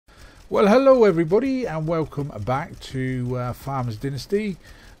Well, hello everybody and welcome back to Farmers Dynasty.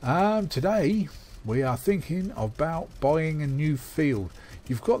 Today we are thinking about buying a new field.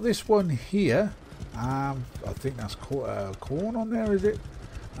 You've got this one here. I think that's corn on there, is it?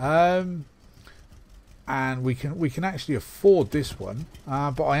 And we can actually afford this one,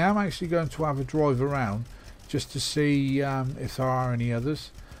 but I am actually going to have a drive around just to see if there are any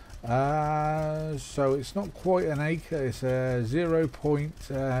others. So it's not quite an acre, it's a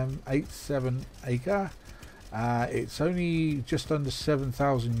 0.87 acre. It's only just under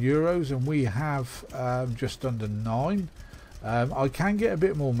 7,000 euros and we have just under 9. I can get a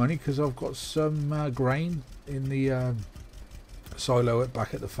bit more money because I've got some grain in the silo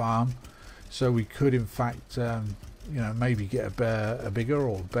back at the farm, so we could in fact maybe get a bigger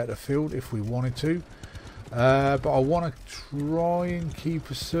or better field if we wanted to. But I want to try and keep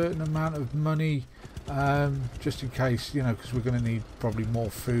a certain amount of money just in case, because we're going to need probably more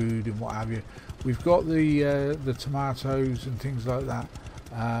food and what have you. We've got the tomatoes and things like that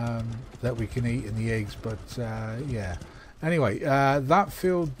that we can eat, and the eggs, but yeah. Anyway, that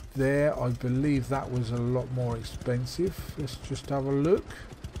field there, I believe that was a lot more expensive. Let's just have a look.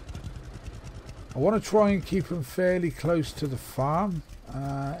 I want to try and keep them fairly close to the farm.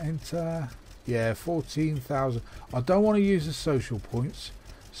 Enter. Yeah, 14,000. I don't want to use the social points,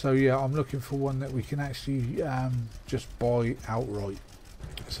 so yeah, I'm looking for one that we can actually just buy outright.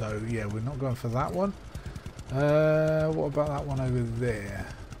 So yeah, we're not going for that one. What about that one over there?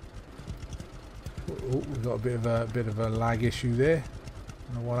 Oh, we've got a bit of a lag issue there.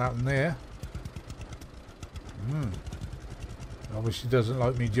 I don't know what happened there. Obviously doesn't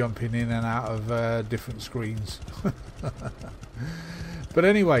like me jumping in and out of different screens. But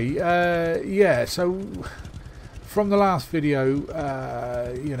anyway, yeah, so from the last video,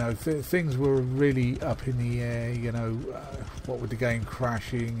 things were really up in the air, what with the game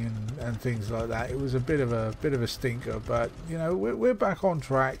crashing and things like that. It was a bit of a stinker, but we're back on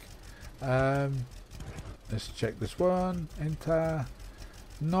track. Let's check this one. Enter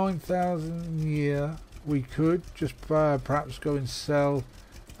 9,000. Yeah, we could just perhaps go and sell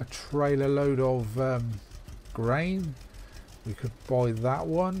a trailer load of grain. We could buy that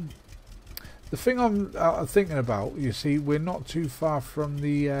one. The thing I'm thinking about, you see, we're not too far from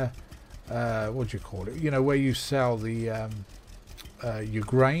the what do you call it? Where you sell the your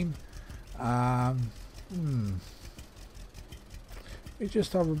grain. Let me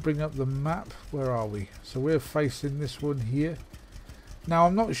just have a bring up the map. Where are we? So we're facing this one here. Now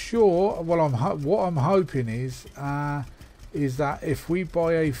I'm not sure. Well, what I'm hoping is that if we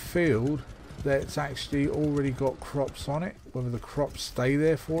buy a field that's actually already got crops on it, whether the crops stay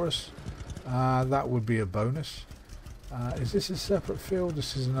there for us, that would be a bonus. Is this a separate field?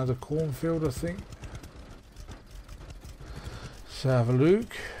 This is another cornfield, I think. Let's have a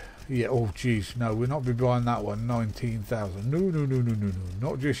look. Yeah, oh geez, no, we'll not be buying that one. 19,000. No,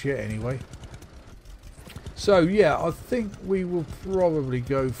 not just yet anyway. So yeah, I think we will probably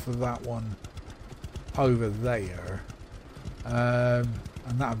go for that one over there.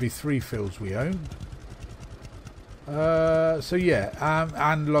 And that would be 3 fields we own. So yeah,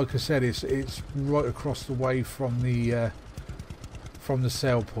 and like I said, it's right across the way from the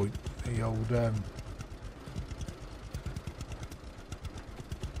sale point. The old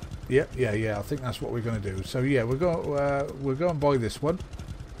yeah. I think that's what we're going to do. So yeah, we're going to buy this one.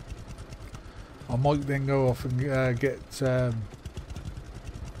 I might then go off and get a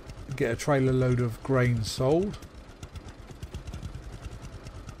trailer load of grain sold.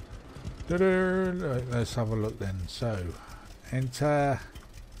 Let's have a look then. So enter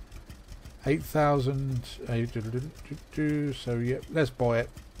 8,000. So yeah, let's buy it.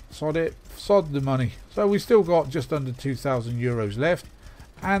 Sod the money. So we still got just under 2,000 euros left,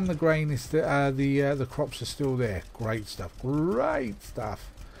 and the grain is the crops are still there. Great stuff.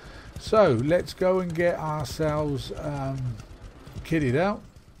 So let's go and get ourselves kitted out.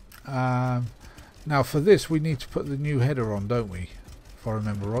 Now for this we need to put the new header on, don't we? If I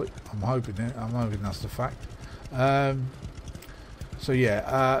remember right, I'm hoping that's the fact. So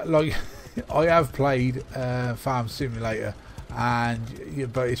yeah, like I have played Farm Simulator,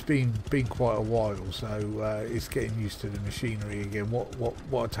 but it's been quite a while, so it's getting used to the machinery again.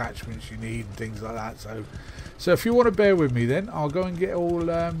 What attachments you need and things like that. So if you want to bear with me, then I'll go and get all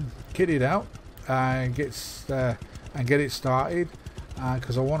kitted out and get it started,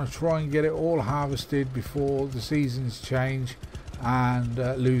 because I want to try and get it all harvested before the seasons change and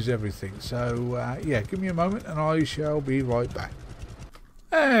lose everything. So yeah, give me a moment and I shall be right back.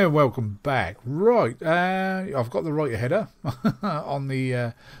 And welcome back. Right, I've got the right header on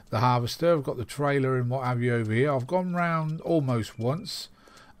the harvester. I've got the trailer and what have you over here. I've gone round almost once.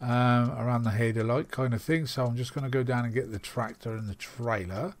 around the header light kind of thing. So I'm just going to go down and get the tractor and the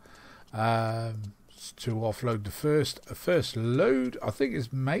trailer to offload the first load. I think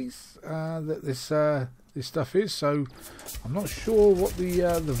it's maize that this stuff is. So I'm not sure what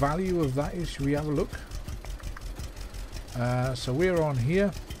the value of that is. Should we have a look? So we're on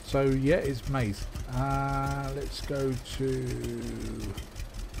here. So yeah, it's maize. Let's go to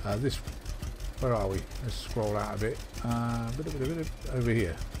this. Where are we? Let's scroll out a bit. Over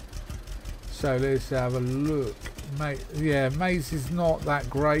here. So let's have a look. Yeah, maize is not that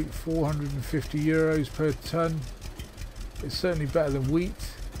great. 450 euros per ton. It's certainly better than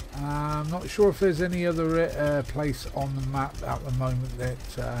wheat. I'm not sure if there's any other place on the map at the moment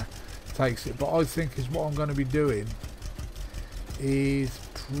that takes it, but I think is what I'm going to be doing is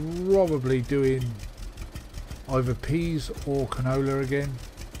probably doing either peas or canola again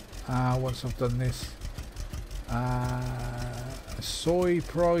once I've done this. Soy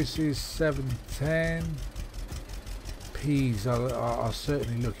price is 7.10. Peas are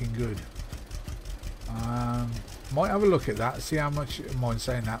certainly looking good. Might have a look at that, see how much. Mind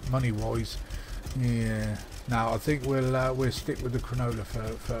saying that money wise. Yeah. Now I think we'll stick with the canola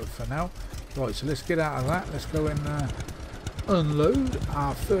for now. Right, so let's get out of that. Let's go and unload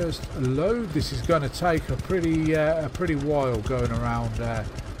our first load. This is going to take a pretty while going around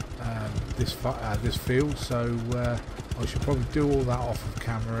this field, so I should probably do all that off of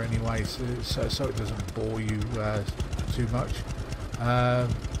camera anyway, so it doesn't bore you too much.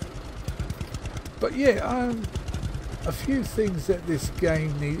 But yeah, a few things that this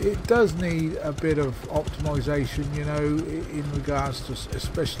game needs. It does need a bit of optimization, you know, in regards to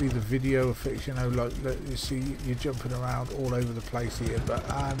especially the video effects. You know, like you see, you're jumping around all over the place here. But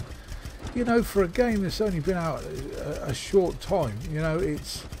you know, for a game that's only been out a short time, you know,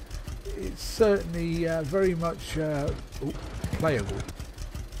 it's certainly very much playable.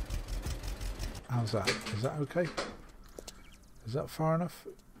 How's that? Is that okay? Is that far enough?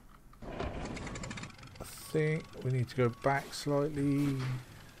 I think we need to go back slightly.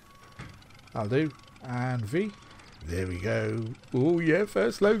 I'll do. And V. There we go. Oh yeah,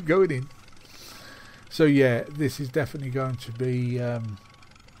 first load going in. So yeah, this is definitely going to be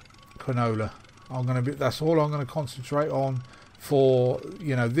canola. That's all I'm going to concentrate on for,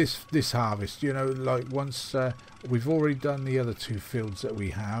 you know, this harvest. You know, like once we've already done the other two fields that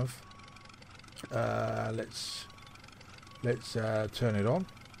we have. Let's turn it on.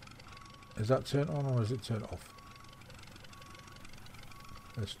 Is that turned on or is it turned off?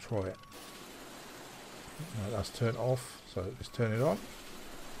 Let's try it. No, that's turned off, so let's turn it on.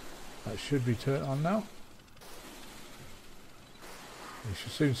 That should be turned on now. You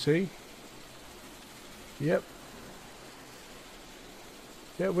should soon see. Yep.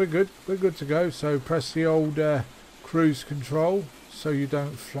 Yeah, we're good. We're good to go. So press the old cruise control so you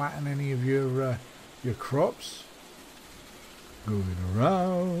don't flatten any of your crops. Going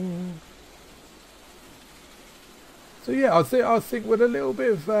around. So yeah, I think with a little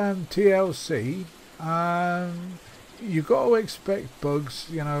bit of TLC, you've got to expect bugs.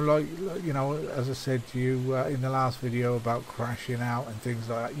 You know, like you know, as I said to you in the last video about crashing out and things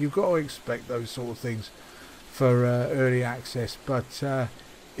like that. You've got to expect those sort of things for early access, but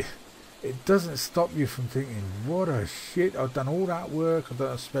it doesn't stop you from thinking, what a shit, I've done all that work,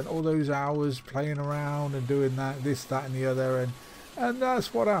 I've spent all those hours playing around and doing that, this, that and the other, and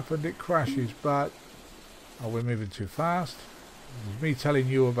that's what happened. It crashes. But we're moving too fast. It was me telling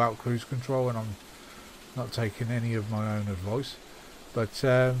you about cruise control, and I'm not taking any of my own advice. But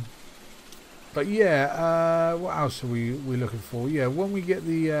yeah, what else are we looking for? Yeah, when we get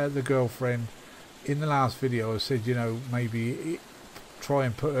the girlfriend, in the last video I said, you know, maybe try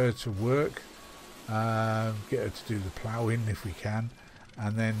and put her to work, get her to do the ploughing if we can,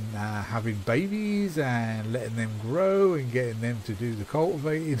 and then having babies and letting them grow and getting them to do the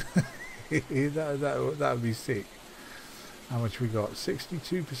cultivating. that would be sick. How much we got?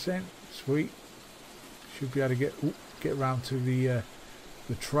 62%. Sweet. Should be able to get around to the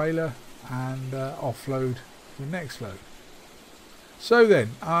trailer and offload the next load. So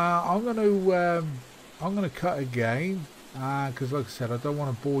then I'm going to cut again, because like I said, I don't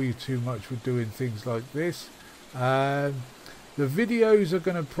want to bore you too much with doing things like this. The videos are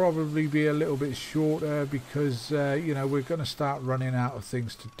going to probably be a little bit shorter because you know, we're going to start running out of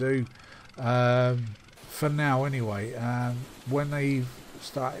things to do for now anyway. When they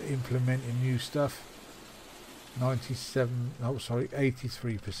start implementing new stuff,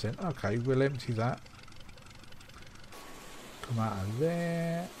 83%. Okay, we'll empty that, come out of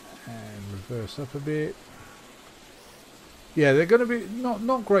there and reverse up a bit. Yeah, they're going to be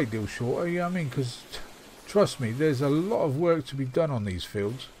not great deal shorter, you know what I mean, because Trust me, there's a lot of work to be done on these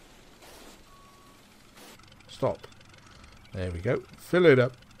fields. Stop. There we go. Fill it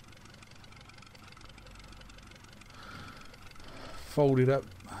up. Fold it up.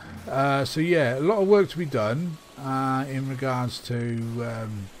 So yeah, a lot of work to be done in regards to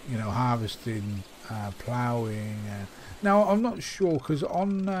you know, harvesting, ploughing. Now I'm not sure, because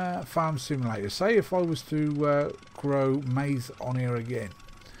on Farm Simulator, say if I was to grow maize on here again,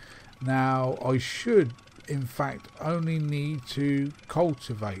 now I should in fact only need to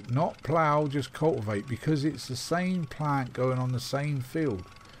cultivate, not plough, just cultivate, because it's the same plant going on the same field.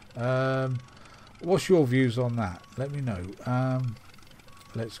 What's your views on that? Let me know.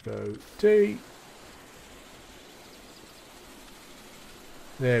 Let's go T.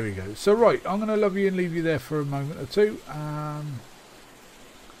 There we go. So right, I'm going to love you and leave you there for a moment or two.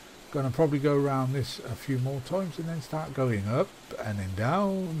 Going to probably go around this a few more times and then start going up and then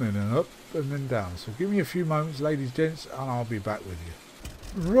down and then up and then down. So give me a few moments, ladies, gents, and I'll be back with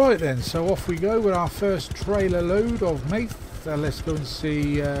you. Right then, so off we go with our first trailer load of maize. Let's go and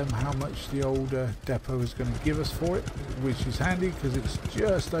see how much the old depot is going to give us for it, which is handy because it's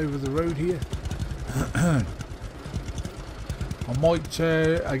just over the road here. I might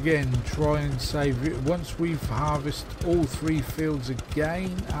again try and save it once we've harvested all 3 fields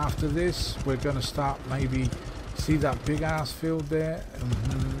again. After this, we're going to start, maybe see that big ass field there.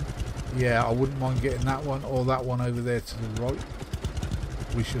 Yeah, I wouldn't mind getting that one or that one over there to the right.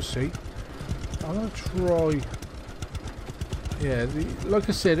 We shall see. I'm going to try. Yeah, like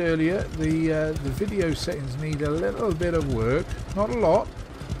I said earlier, the video settings need a little bit of work, not a lot.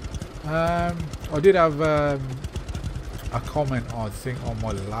 I did have a comment, I think, on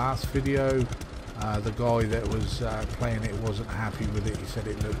my last video. The guy that was playing it wasn't happy with it. He said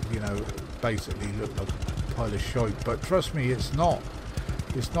it looked, you know, basically looked like a pile of shite. But trust me, it's not.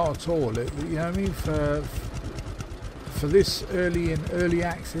 It's not at all. You know what I mean? For this early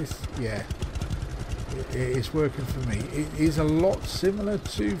access, yeah. It's working for me. It is a lot similar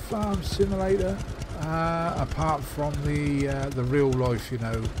to Farm Simulator, apart from the real life, you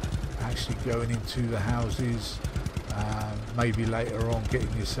know, actually going into the houses, maybe later on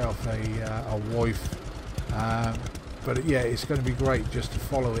getting yourself a wife. But yeah, it's going to be great just to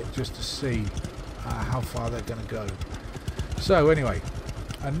follow it, just to see how far they're going to go. So anyway,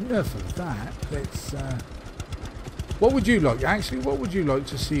 enough of that. Let's. What would you like? Actually, what would you like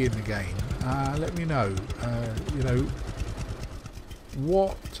to see in the game? Let me know. You know,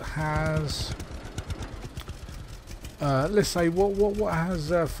 what has let's say what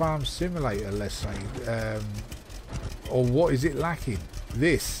has Farm Simulator, let's say, or what is it lacking?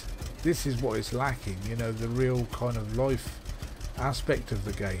 This is what it's lacking. You know, the real kind of life aspect of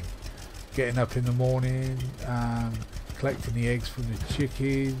the game. Getting up in the morning, collecting the eggs from the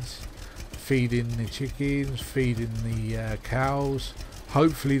chickens, feeding the chickens, feeding the cows.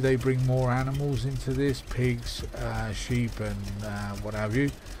 Hopefully they bring more animals into this, pigs, sheep and what have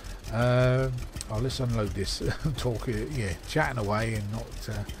you. Oh, let's unload this. I'm talking, yeah, chatting away and not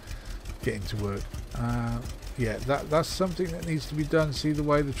getting to work. Yeah, that's something that needs to be done. See the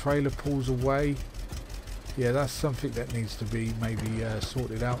way the trailer pulls away? Yeah, that's something that needs to be maybe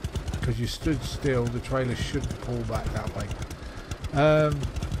sorted out, because you stood still, the trailer shouldn't pull back that way.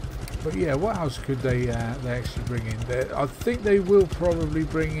 But yeah, what else could they actually bring in? I think they will probably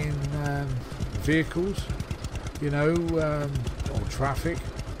bring in vehicles, you know, or traffic.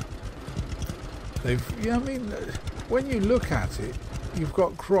 Yeah, I mean, when you look at it, you've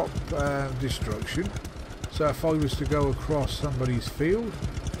got crop destruction. So if I was to go across somebody's field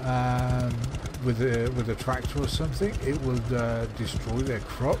with a tractor or something, it will destroy their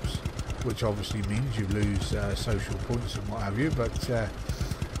crops, which obviously means you lose social points and what have you. But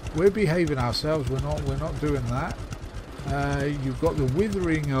we're behaving ourselves. We're not doing that. You've got the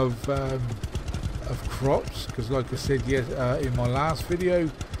withering of crops, because like I said, yes, in my last video,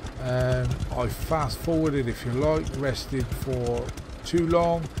 I fast forwarded, if you like, rested for too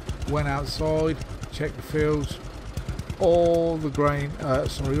long, went outside, checked the fields, all the grain, all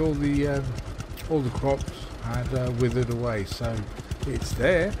the crops had withered away. So it's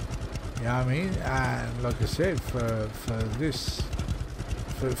there. You know what I mean? And like I said, for this.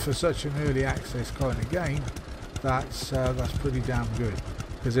 For such an early access kind of game, that's pretty damn good,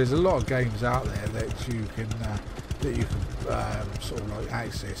 because there's a lot of games out there that you can sort of like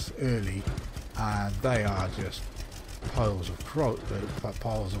access early, and they are just piles of crap,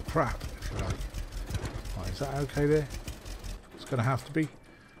 if you like. Right, is that okay there? It's going to have to be.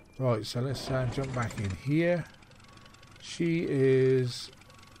 Right, so let's jump back in here. She is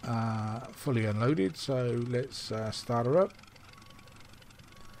fully unloaded, so let's start her up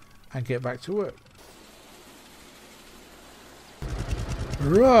and get back to work.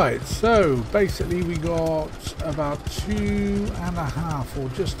 Right, so basically we got about 2.5 or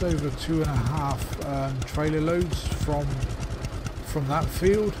just over 2.5 trailer loads from that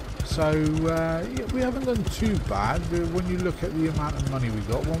field. So yeah, we haven't done too bad when you look at the amount of money we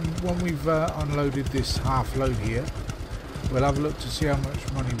got. When we've unloaded this half load here, we'll have a look to see how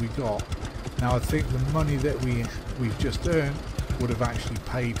much money we got. Now I think the money that we've just earned would have actually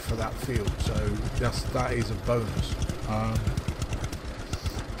paid for that field, so that is a bonus.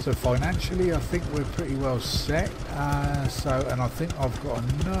 So financially I think we're pretty well set, and I think I've got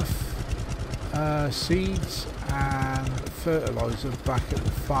enough seeds and fertilizer back at the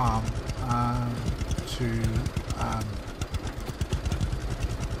farm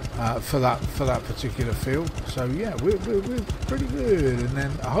for that particular field. So yeah, we're pretty good, and then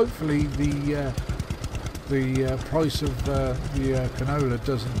hopefully the price of the canola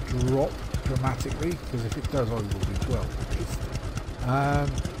doesn't drop dramatically, because if it does I will be well pissed.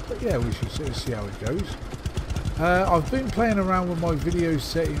 But yeah, we should see how it goes. I've been playing around with my video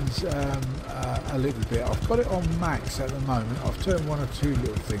settings a little bit. I've got it on max at the moment. I've turned one or two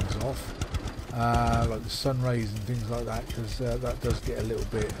little things off, like the sun rays and things like that, because that does get a little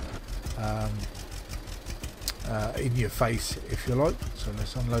bit in your face, if you like. So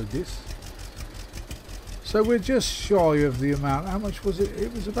let's unload this. So we're just shy of the amount. How much was it?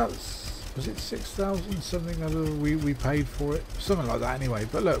 It was about, was it 6,000 something we paid for it, something like that anyway.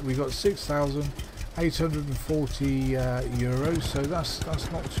 But look, we got 6,840 euros, so that's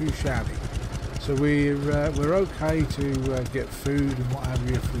not too shabby. So we're okay to get food and what have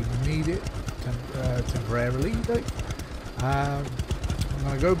you if we need it temporarily. I'm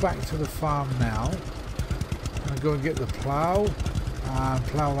going to go back to the farm now. I'm going to go and get the plough and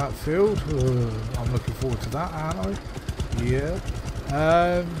plough that field. I'm looking forward to that, aren't I? Yeah.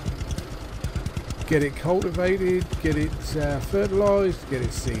 Get it cultivated, get it fertilised, get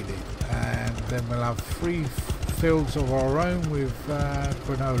it seeded, and then we'll have 3 fields of our own with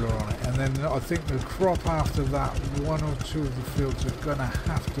granola on it. And then I think the crop after that, 1 or 2 of the fields are going to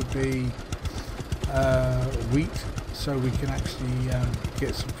have to be wheat, so we can actually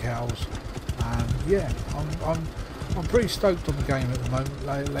get some cows. And yeah, I'm pretty stoked on the game at the moment,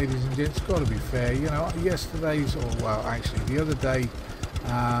 ladies and gents. Got to be fair, you know. Yesterday's, or well, actually the other day,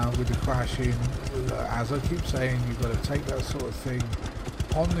 with the crashing, as I keep saying, you've got to take that sort of thing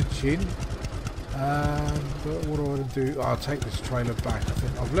on the chin. But what do I want to do? I'll take this trailer back. I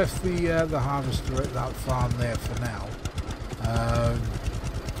think I've left the harvester at that farm there for now.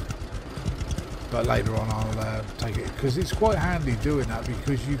 But later on I'll take it, because it's quite handy doing that,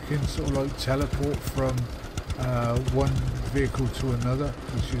 because you can sort of like teleport from one vehicle to another,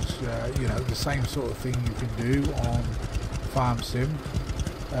 which is you know, the same sort of thing you can do on Farm Sim.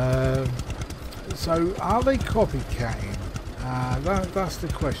 So are they copycatting? That's the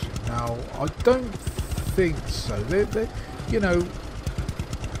question. Now I don't think so. They, you know,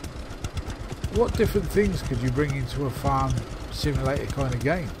 what different things could you bring into a farm simulator kind of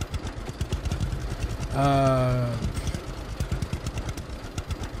game?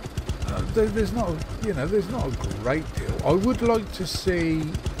 There's not, you know, there's not a great deal. I would like to see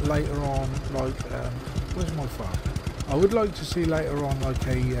later on, like, where's my farm? I would like to see later on like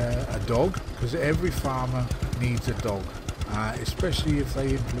a dog, because every farmer needs a dog, especially if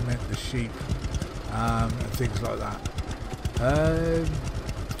they implement the sheep and things like that.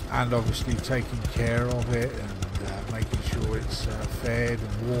 And obviously taking care of it and making sure it's fed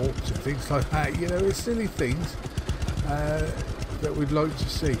and walked and things like that. You know, it's silly things that we'd like to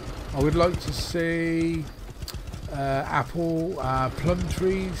see. I would like to see apple, plum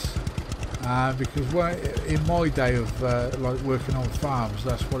trees, because in my day of like working on farms,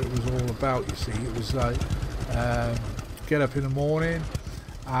 that's what it was all about. You see, it was like get up in the morning,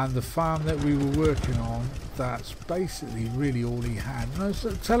 and the farm that we were working on, that's basically really all he had. No,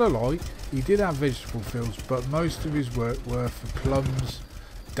 so tell a lie, he did have vegetable fields, but most of his work were for plums,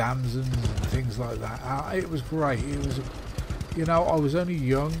 damsons and things like that. It was great. It was, you know, I was only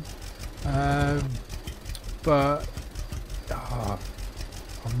young, but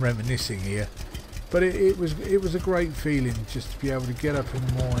I'm reminiscing here, but it was a great feeling just to be able to get up in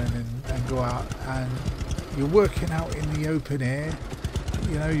the morning and go out, and you're working out in the open air.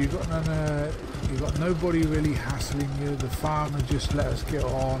 You know, you've got nobody really hassling you. The farmer just let us get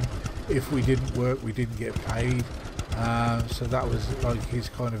on. If we didn't work, we didn't get paid. So that was like his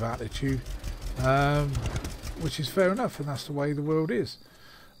kind of attitude, which is fair enough, and that's the way the world is.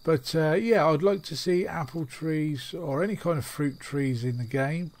 But yeah, I'd like to see apple trees or any kind of fruit trees in the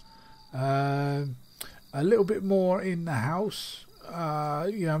game. A little bit more in the house.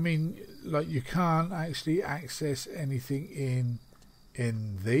 You know, I mean, like you can't actually access anything in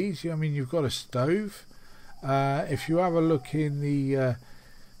in these. I mean, you've got a stove. If you have a look in the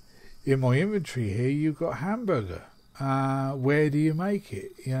in my inventory here, you've got hamburger. Where do you make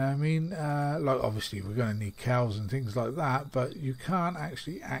it? You know what I mean? Like, obviously we're going to need cows and things like that, but you can't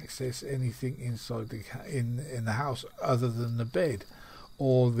actually access anything inside the in the house other than the bed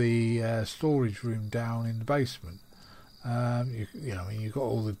or the storage room down in the basement. You know, I mean, you've got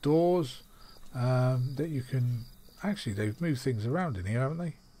all the doors that you can actually. They've moved things around in here, haven't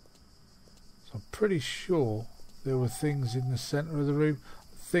they? So I'm pretty sure there were things in the centre of the room.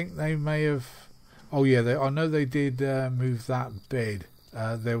 I think they may have. Oh yeah, I know they did move that bed.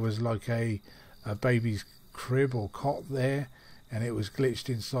 There was like a baby's crib or cot there, and it was glitched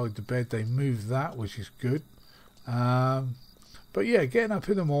inside the bed. They moved that, which is good. But yeah, getting up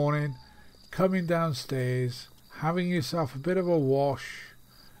in the morning, coming downstairs, having yourself a bit of a wash,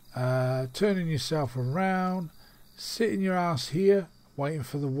 turning yourself around, sitting your ass here, waiting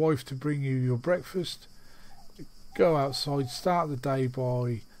for the wife to bring you your breakfast. Go outside, start the day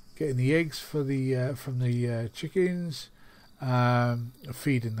by getting the eggs for the from the chickens,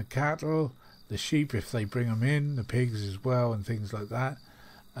 feeding the cattle, the sheep if they bring them in, the pigs as well, and things like that.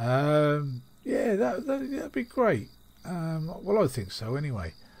 Yeah, that'd be great. Well, I think so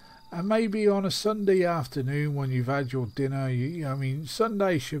anyway. And maybe on a Sunday afternoon when you've had your dinner, you know, I mean,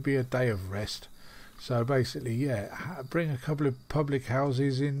 Sunday should be a day of rest. So basically, yeah, bring a couple of public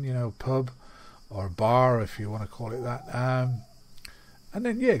houses in, you know, pub or a bar if you want to call it that. And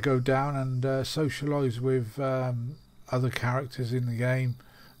then, yeah, go down and socialise with other characters in the game.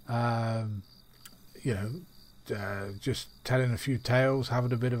 You know, just telling a few tales,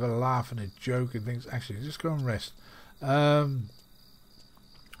 having a bit of a laugh and a joke and things. Actually, just go and rest.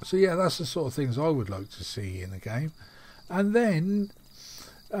 So, yeah, that's the sort of things I would like to see in the game. And then,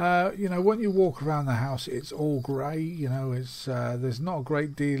 you know, when you walk around the house, it's all grey. You know, it's there's not a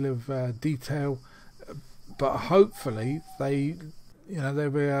great deal of detail. But hopefully they... You know, they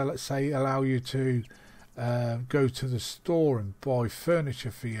will, let's say, allow you to go to the store and buy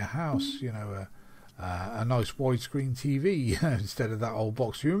furniture for your house. You know, a nice widescreen TV instead of that old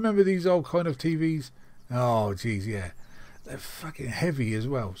box. You remember these old kind of TVs? Oh, geez, yeah. They're fucking heavy as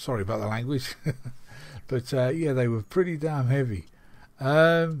well. Sorry about the language. But, yeah, they were pretty damn heavy.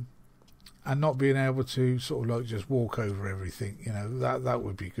 And not being able to sort of like just walk over everything, you know, that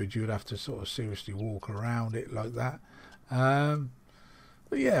would be good. You would have to sort of seriously walk around it like that.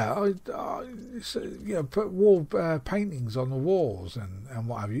 But yeah, you know, put wall paintings on the walls and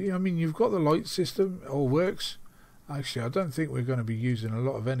what have you. I mean, you've got the light system, it all works. Actually, I don't think we're going to be using a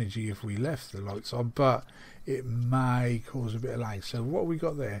lot of energy if we left the lights on, but it may cause a bit of lag. So what we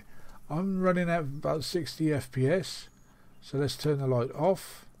got there, I'm running at about 60 FPS. So let's turn the light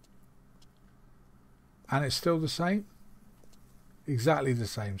off. And it's still the same. Exactly the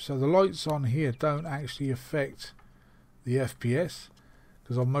same. So the lights on here don't actually affect the FPS.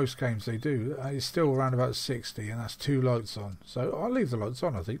 Because on most games they do. It's still around about 60, and that's 2 lights on. So I'll leave the lights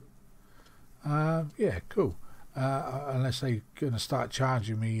on, I think. Yeah, cool. Unless they're going to start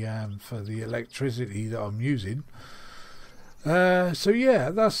charging me for the electricity that I'm using. So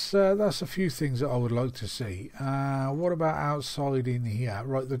yeah, that's a few things that I would like to see. What about outside in here?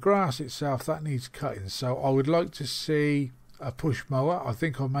 Right, the grass itself, that needs cutting. So I would like to see a push mower. I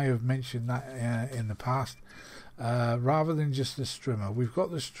think I may have mentioned that in the past. Rather than just the strimmer. We've got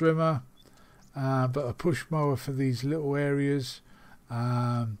the strimmer, but a push mower for these little areas.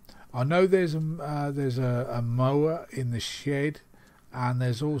 I know there's a mower in the shed, and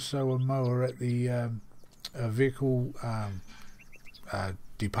there's also a mower at the vehicle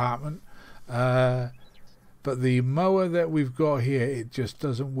department. But the mower that we've got here, it just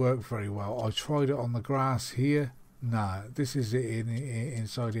doesn't work very well. I tried it on the grass here. No, this is it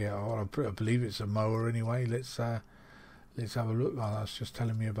inside here. Oh, I believe it's a mower anyway. Let's have a look. Oh, that's just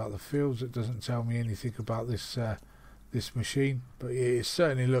telling me about the fields. It doesn't tell me anything about this this machine, but it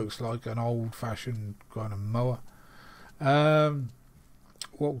certainly looks like an old-fashioned kind of mower.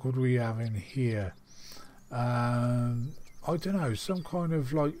 What could we have in here? I don't know, some kind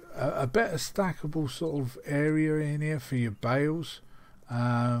of like a better stackable sort of area in here for your bales.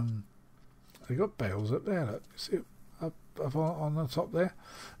 They got bales up there. Look, see it up on the top there.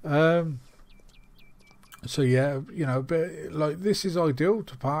 So yeah, you know, but like this is ideal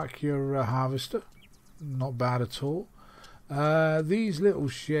to park your harvester. Not bad at all. These little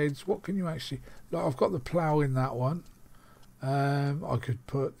sheds. What can you actually? Like I've got the plough in that one. I could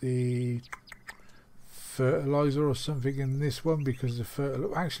put the fertilizer or something in this one because the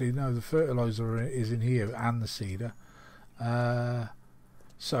fertilizer is in here and the seeder.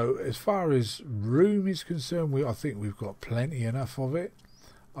 So as far as room is concerned, I think we've got plenty enough of it.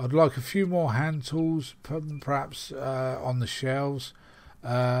 I'd like a few more hand tools, perhaps on the shelves.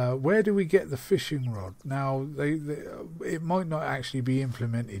 Where do we get the fishing rod? Now, it might not actually be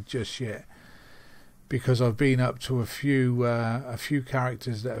implemented just yet, because I've been up to a few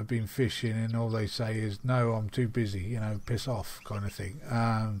characters that have been fishing, and all they say is, "No, I'm too busy. You know, piss off," kind of thing.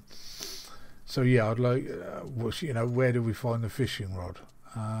 So yeah, I'd like, where do we find the fishing rod?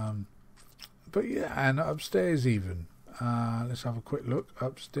 But yeah, and upstairs even. Let's have a quick look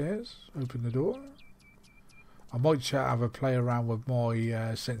upstairs. Open the door. I might have a play around with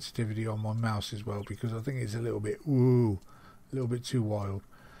my sensitivity on my mouse as well, because I think it's a little bit too wild.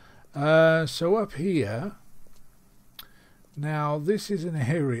 So up here, now this is an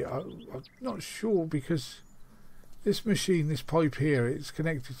area, I'm not sure, because this machine, this pipe here, it's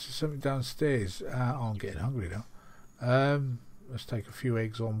connected to something downstairs. I'm getting hungry now. Let's take a few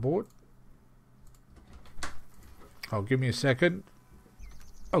eggs on board. Oh, give me a second.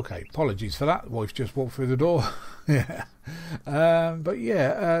 Okay, apologies for that. Wife just walked through the door. Yeah. But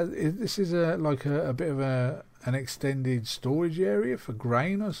yeah, this is like a bit of an extended storage area for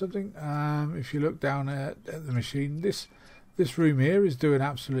grain or something. If you look down at the machine, this room here is doing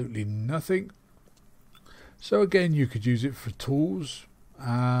absolutely nothing. So again, you could use it for tools,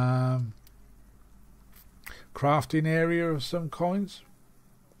 crafting area of some kinds.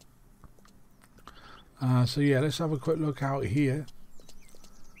 So yeah, let's have a quick look out here.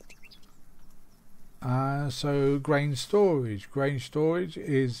 So grain storage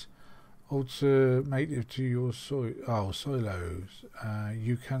is alternative to your silos.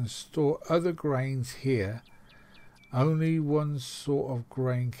 You can store other grains here. Only one sort of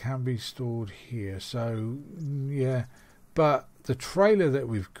grain can be stored here. So yeah, but the trailer that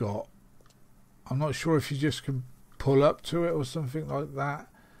we've got, I'm not sure if you just can pull up to it or something like that,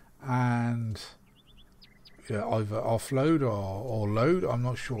 and either offload or load. I'm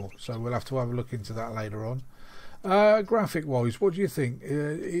not sure, so we'll have to have a look into that later on. Graphic wise, what do you think?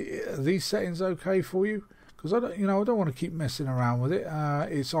 Are these settings okay for you? Because I don't want to keep messing around with it.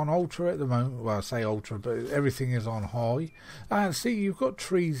 It's on ultra at the moment. Well, I say ultra, but everything is on high. See, you've got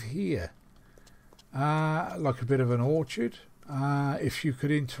trees here, like a bit of an orchard. If you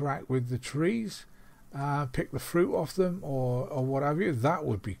could interact with the trees, pick the fruit off them or what have you, that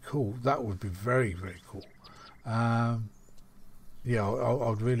would be cool. That would be very, very cool. Yeah,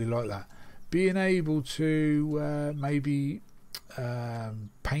 I'd really like that. Being able to maybe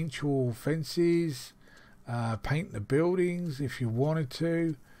paint your fences, paint the buildings if you wanted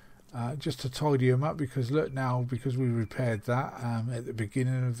to, just to tidy them up, because look now, because we repaired that at the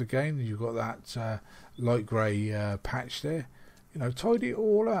beginning of the game, you've got that light grey patch there. Tidy it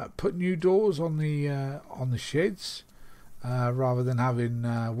all up, put new doors on the sheds. Rather than having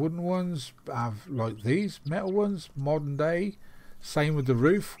wooden ones, have like these metal ones, modern day. Same with the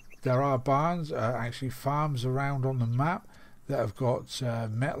roof. There are barns, actually farms around on the map that have got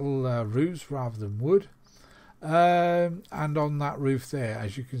metal roofs rather than wood. And on that roof there,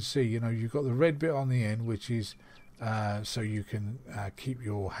 as you can see, you've got the red bit on the end, which is so you can keep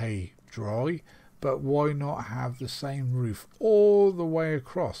your hay dry. But why not have the same roof all the way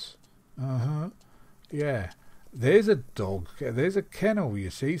across? Yeah. There's a dog. There's a kennel,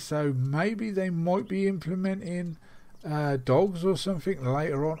 you see. So maybe they might be implementing dogs or something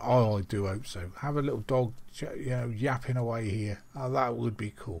later on. Oh, I do hope so. Have a little dog, yapping away here. Oh, that would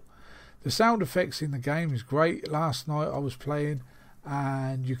be cool. The sound effects in the game is great. Last night I was playing,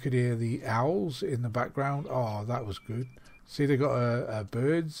 and you could hear the owls in the background. Oh, that was good. See, they got a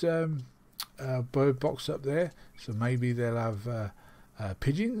bird box up there. So maybe they'll have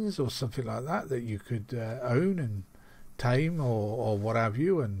pigeons or something like that you could own and tame or what have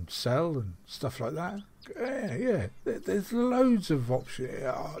you, and sell and stuff like that. Yeah, there's loads of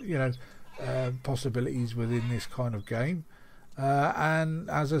options, possibilities within this kind of game. And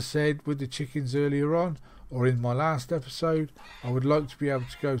as I said with the chickens earlier on, or in my last episode, I would like to be able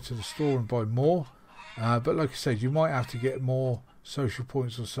to go to the store and buy more. But like I said, you might have to get more social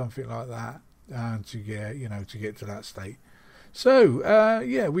points or something like that to get to that state. So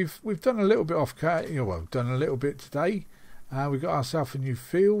yeah, we've done a little bit done a little bit today. We got ourselves a new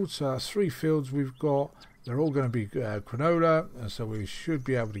field, so that's 3 fields we've got. They're all going to be granola, and so we should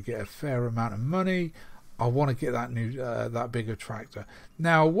be able to get a fair amount of money. I want to get that new that bigger tractor.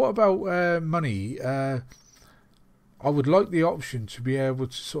 Now, what about money? I would like the option to be able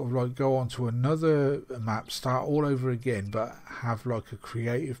to sort of like go on to another map, start all over again, but have like a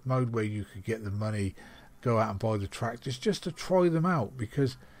creative mode where you could get the money, go out and buy the tractors just to try them out,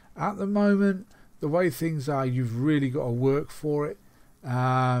 because at the moment the way things are, you've really got to work for it.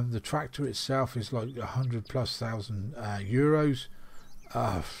 The tractor itself is like 100,000+ euros.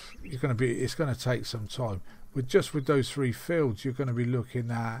 It's going to take some time. With those 3 fields, you're going to be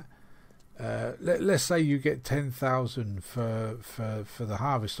looking at let's say you get 10,000 for the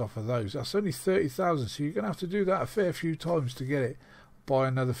harvest off of those. That's only 30,000, so you're going to have to do that a fair few times to get it. Buy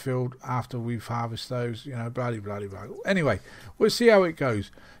another field after we've harvested those, you know, blah blah blah. Anyway, we'll see how it goes.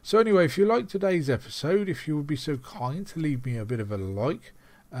 So anyway, if you like today's episode, if you would be so kind to leave me a bit of a like.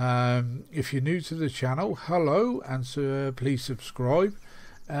 If you're new to the channel, hello, and please subscribe.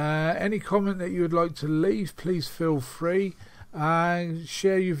 Any comment that you would like to leave, please feel free.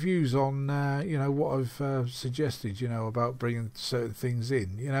 Share your views on you know, what I've suggested, you know, about bringing certain things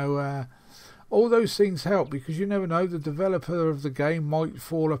in, you know. All those things help, because you never know, the developer of the game might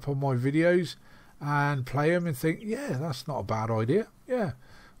fall up on my videos and play them and think, yeah, that's not a bad idea. Yeah,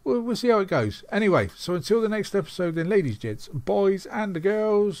 we'll see how it goes. Anyway, so until the next episode then, ladies, gents, boys and the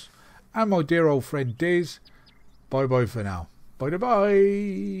girls, and my dear old friend Diz, bye bye for now. Bye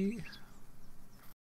bye.